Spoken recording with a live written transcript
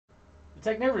The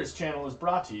Technivorous channel is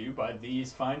brought to you by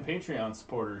these fine Patreon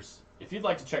supporters. If you'd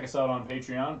like to check us out on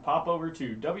Patreon, pop over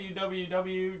to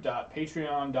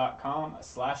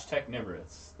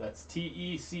www.patreon.com/Technivorous. That's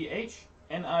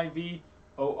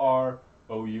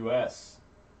TECHNIVOROUS.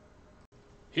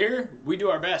 Here, we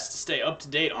do our best to stay up to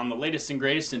date on the latest and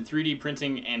greatest in 3D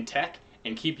printing and tech,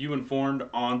 and keep you informed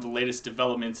on the latest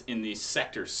developments in these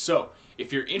sectors. So,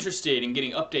 if you're interested in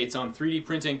getting updates on 3D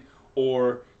printing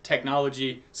or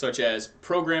technology such as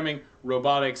programming,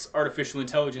 robotics, artificial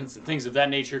intelligence, and things of that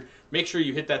nature, make sure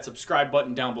you hit that subscribe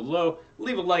button down below,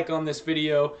 leave a like on this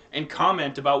video, and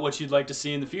comment about what you'd like to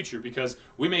see in the future, because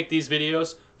we make these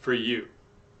videos for you.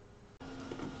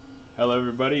 Hello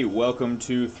everybody, welcome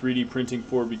to 3D Printing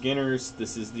for Beginners.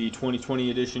 This is the 2020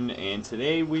 edition, and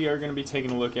today we are going to be taking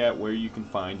a look at where you can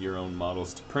find your own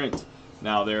models to print.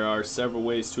 Now, there are several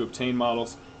ways to obtain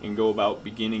models and go about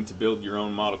beginning to build your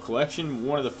own model collection.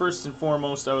 One of the first and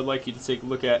foremost I would like you to take a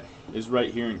look at is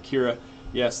right here in Kira.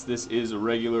 Yes, this is a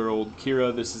regular old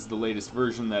Kira. This is the latest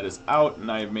version that is out,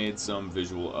 and I have made some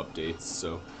visual updates,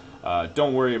 so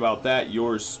don't worry about that.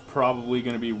 Yours probably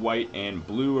going to be white and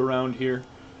blue around here.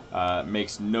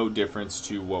 Makes no difference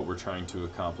to what we're trying to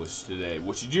accomplish today.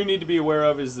 What you do need to be aware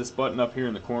of is this button up here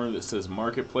in the corner that says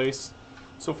Marketplace.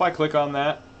 So if I click on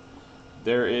that,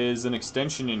 there is an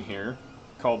extension in here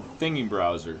called Thingy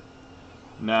Browser.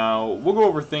 Now, we'll go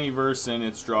over Thingiverse and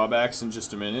its drawbacks in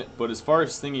just a minute, but as far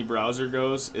as Thingy Browser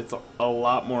goes, it's a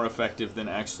lot more effective than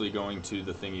actually going to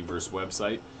the Thingiverse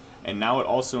website. And now it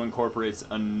also incorporates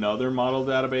another model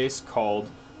database called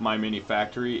My Mini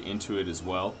Factory into it as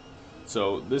well.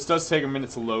 So this does take a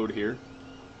minute to load here.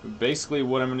 Basically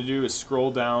what I'm going to do is scroll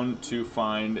down to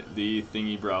find the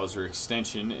Thingy Browser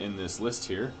extension in this list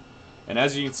here. And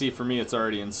as you can see, for me it's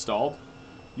already installed.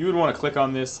 You would want to click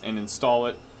on this and install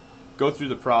it, go through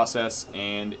the process,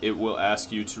 and it will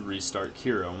ask you to restart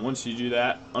Kira. And once you do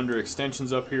that, under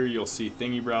extensions up here you'll see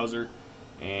Thingy Browser,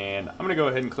 and I'm going to go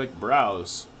ahead and click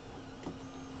Browse.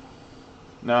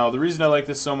 Now, the reason I like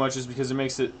this so much is because it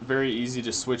makes it very easy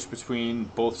to switch between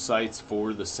both sites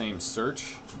for the same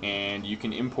search, and you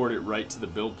can import it right to the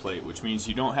build plate, which means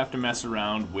you don't have to mess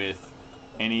around with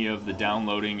any of the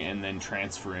downloading and then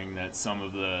transferring that some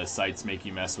of the sites make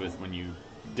you mess with when you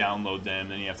download them.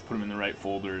 Then you have to put them in the right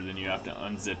folder, then you have to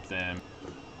unzip them,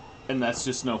 and that's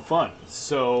just no fun.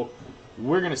 So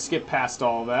we're going to skip past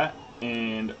all that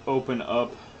and open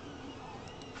up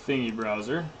Thingy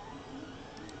Browser.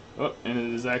 Oh, and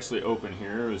it is actually open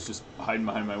here. It was just hiding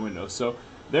behind my window. So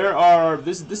there are,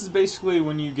 this is basically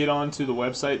when you get onto the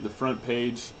website, the front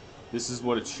page, this is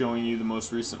what it's showing you the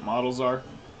most recent models are.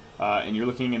 And you're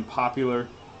looking in popular,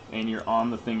 and you're on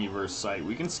the Thingiverse site.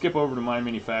 We can skip over to My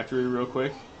Mini Factory real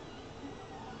quick.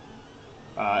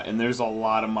 And there's a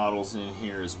lot of models in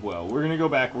here as well. We're going to go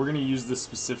back. We're going to use this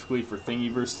specifically for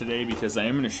Thingiverse today because I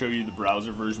am going to show you the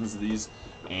browser versions of these,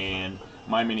 and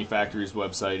My Mini Factory's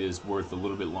website is worth a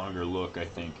little bit longer look, I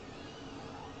think.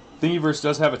 Thingiverse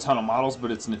does have a ton of models, but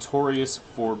it's notorious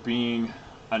for being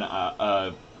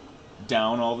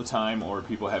down all the time, or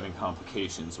people having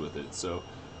complications with it. So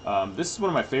this is one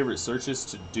of my favorite searches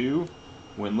to do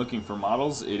when looking for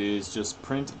models. It is just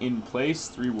print in place,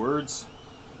 3 words.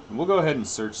 And we'll go ahead and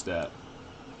search that.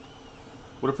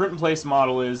 What a print in place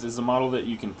model is a model that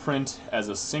you can print as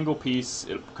a single piece.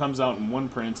 It comes out in one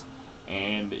print,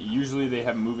 and usually they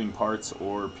have moving parts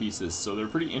or pieces. So they're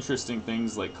pretty interesting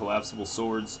things like collapsible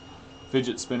swords,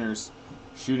 fidget spinners,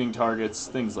 shooting targets,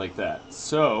 things like that.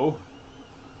 So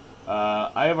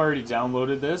I have already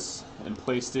downloaded this and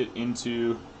placed it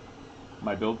into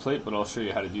my build plate, but I'll show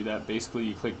you how to do that. Basically,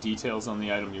 you click details on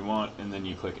the item you want, and then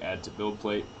you click add to build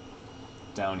plate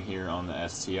down here on the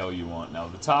STL you want. Now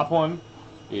the top one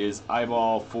is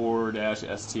eyeball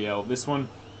 4-STL. This one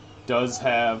does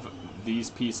have these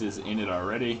pieces in it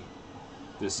already.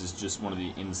 This is just one of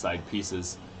the inside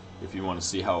pieces if you want to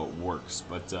see how it works,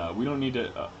 but we don't need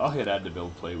to. I'll hit add to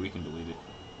build plate. We can delete it.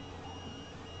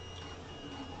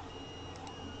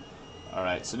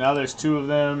 Alright, so now there's 2 of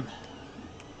them.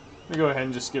 I'm going to go ahead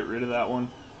and just get rid of that one.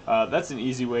 That's an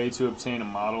easy way to obtain a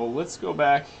model. Let's go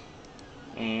back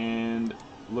and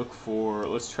look for,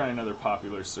 let's try another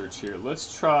popular search here.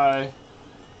 Let's try,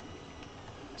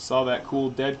 saw that cool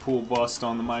Deadpool bust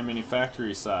on the My Mini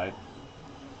Factory side.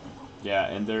 Yeah,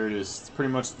 and there it is. It's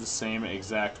pretty much the same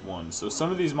exact one. So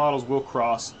some of these models will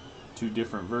cross to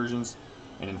different versions,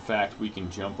 and in fact we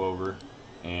can jump over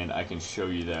and I can show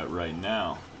you that right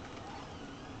now.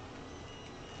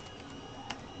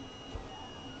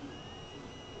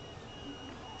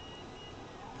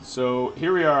 So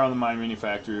here we are on the My Mini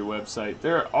Factory website.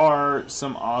 There are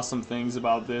some awesome things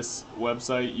about this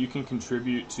website. You can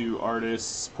contribute to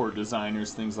artists, support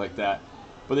designers, things like that.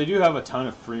 But they do have a ton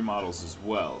of free models as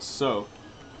well. So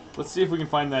let's see if we can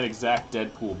find that exact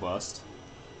Deadpool bust.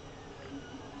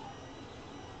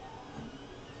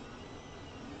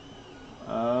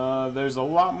 There's a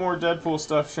lot more Deadpool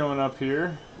stuff showing up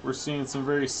here. We're seeing some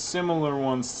very similar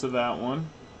ones to that one.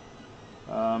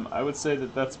 I would say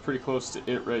that that's pretty close to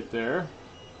it right there.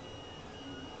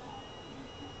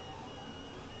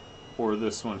 Or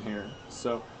this one here.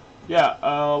 So, yeah,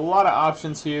 a lot of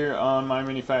options here on My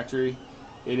Mini Factory.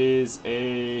 It is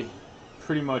a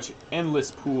pretty much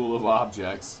endless pool of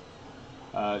objects.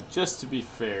 Just to be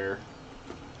fair,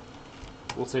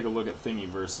 we'll take a look at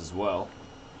Thingiverse as well.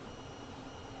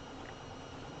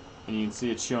 And you can see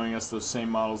it's showing us those same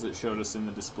models it showed us in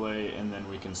the display, and then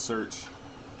we can search.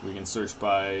 We can search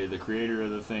by the creator of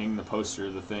the thing, the poster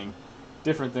of the thing,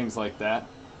 different things like that.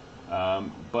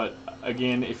 But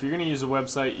again, if you're going to use a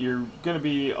website, you're going to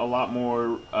be a lot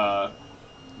more,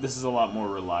 this is a lot more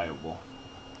reliable.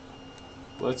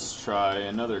 Let's try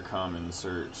another common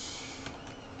search.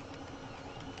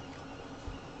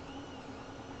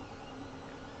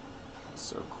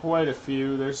 So quite a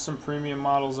few. There's some premium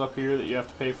models up here that you have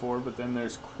to pay for, but then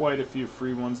there's quite a few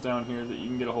free ones down here that you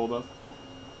can get a hold of.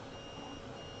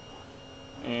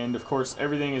 And of course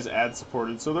everything is ad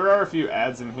supported, so there are a few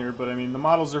ads in here, but I mean the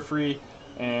models are free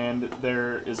and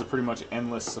there is a pretty much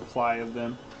endless supply of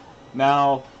them.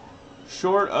 Now,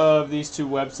 short of these two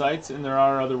websites, and there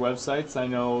are other websites, I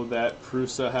know that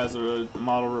Prusa has a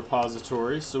model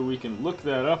repository, so we can look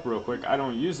that up real quick. I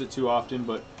don't use it too often,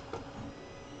 but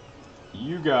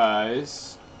you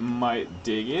guys might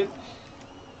dig it.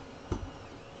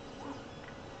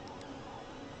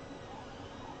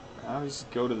 I always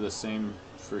go to the same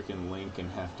freaking link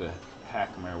and have to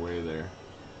hack my way there.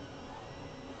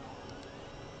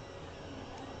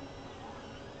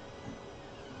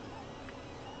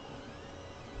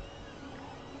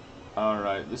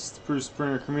 Alright, this is the Prusa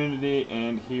Printer community,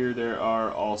 and here there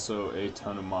are also a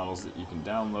ton of models that you can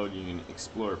download. You can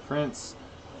explore prints,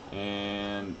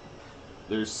 and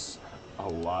there's a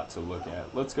lot to look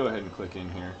at. Let's go ahead and click in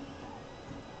here.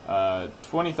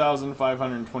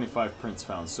 20,525 prints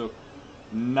found. So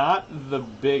not the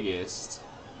biggest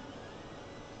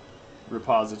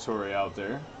repository out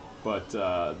there, but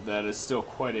that is still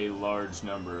quite a large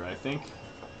number, I think.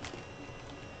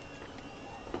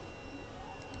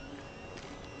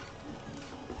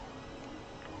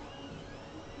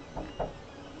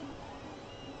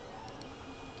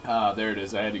 There it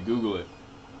is. I had to Google it.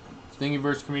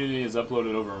 Thingiverse community has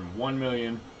uploaded over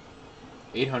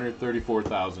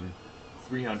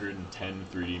 1,834,310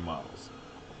 3D models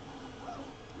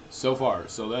so far.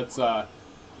 So that's a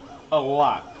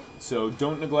lot. So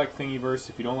don't neglect Thingiverse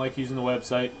if you don't like using the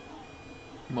website.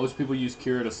 Most people use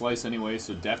Cura to slice anyway,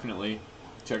 so definitely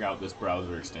check out this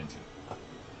browser extension.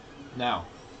 Now,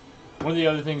 one of the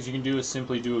other things you can do is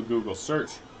simply do a Google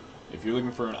search. If you're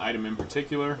looking for an item in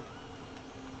particular,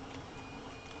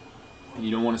 and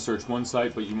you don't want to search one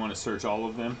site, but you want to search all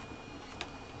of them,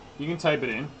 you can type it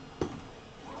in,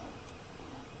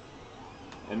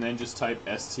 and then just type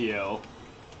STL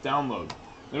download.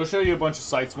 It'll show you a bunch of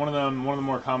sites. One of the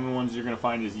more common ones you're going to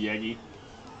find is Yegi.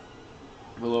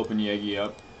 We'll open Yegi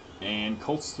up, and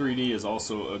Colts 3D is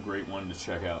also a great one to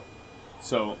check out.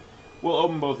 So we'll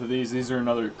open both of these. These are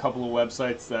another couple of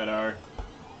websites that are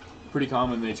pretty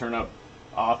common. They turn up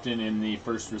often in the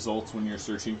first results when you're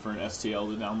searching for an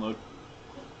STL to download.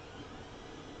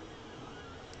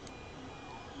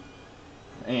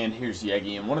 And here's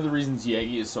Yegi, and one of the reasons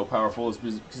Yegi is so powerful is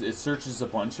because it searches a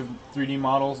bunch of 3D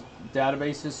models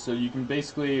databases. So you can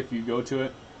basically, if you go to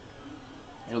it,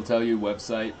 it'll tell you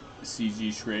website,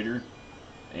 CG Trader,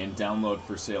 and download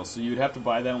for sale. So you'd have to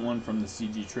buy that one from the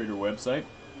CG Trader website.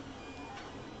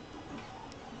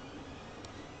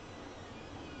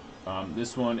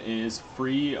 This one is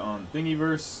free on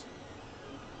Thingiverse.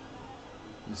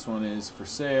 This one is for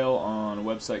sale on a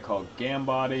website called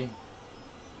Gambody.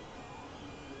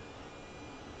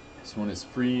 This one is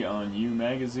free on U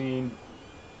Magazine,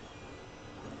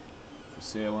 for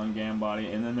sale on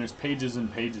Gambody, and then there's pages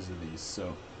and pages of these.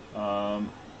 So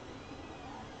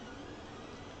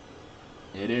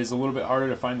it is a little bit harder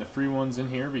to find the free ones in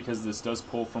here because this does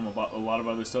pull from a lot of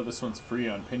other stuff. This one's free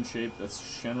on Pinshape. That's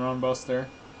Shenron bust there.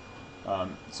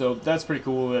 So that's pretty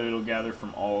cool that it'll gather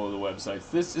from all of the websites.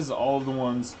 This is all of the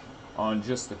ones on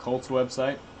just the Colts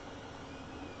website,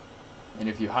 and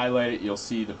if you highlight it, you'll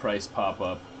see the price pop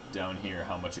up down here,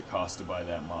 how much it costs to buy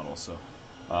that model. So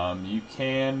you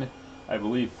can I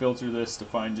believe, filter this to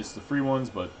find just the free ones,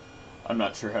 but I'm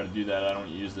not sure how to do that. I don't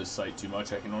use this site too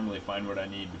much. I can normally find what I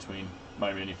need between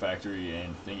My Manufactory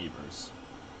and Thingiverse.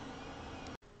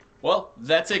 Well,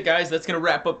 that's it, guys. That's going to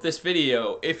wrap up this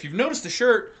video. If you've noticed the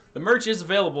shirt, the merch is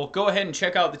available. Go ahead and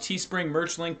check out the Teespring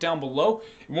merch link down below.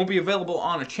 It won't be available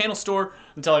on a channel store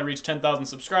until I reach 10,000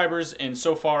 subscribers, and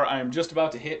so far I am just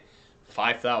about to hit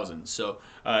 5,000. So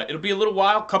it'll be a little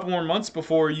while, a couple more months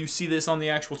before you see this on the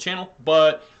actual channel,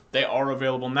 but they are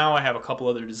available now. I have a couple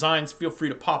other designs. Feel free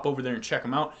to pop over there and check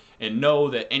them out, and know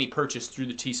that any purchase through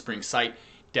the Teespring site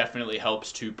definitely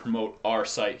helps to promote our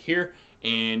site here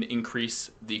and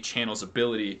increase the channel's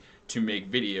ability to make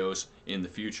videos in the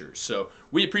future. So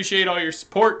we appreciate all your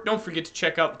support. Don't forget to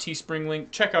check out the Teespring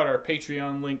link, check out our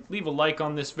Patreon link, leave a like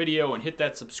on this video, and hit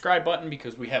that subscribe button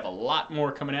because we have a lot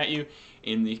more coming at you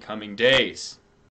in the coming days.